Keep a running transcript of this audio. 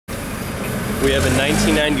We have a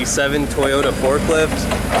 1997 Toyota Forklift.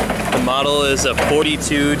 The model is a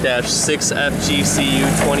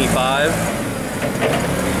 42-6FGCU25.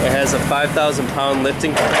 It has a 5,000 pound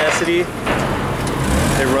lifting capacity.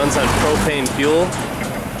 It runs on propane fuel.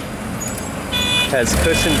 It has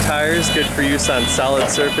cushioned tires, good for use on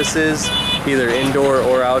solid surfaces, either indoor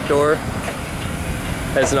or outdoor.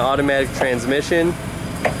 It has an automatic transmission,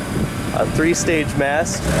 a 3-stage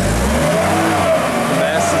mast. The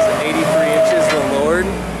mast is 83 inches when lowered.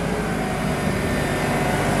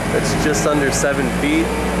 It's just under 7 feet.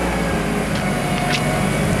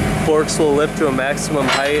 Forks will lift to a maximum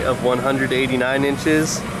height of 189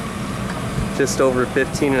 inches, just over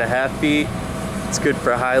 15.5 feet. It's good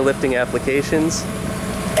for high lifting applications.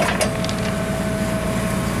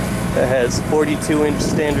 It has 42-inch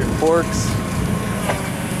standard forks.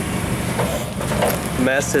 The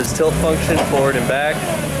mast has tilt function forward and back.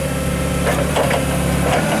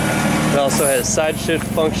 It also has side shift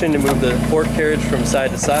function to move the fork carriage from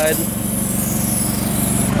side to side.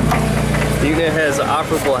 The unit has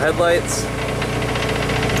operable headlights.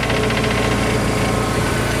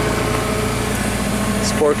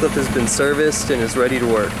 This forklift has been serviced and is ready to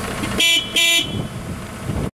work.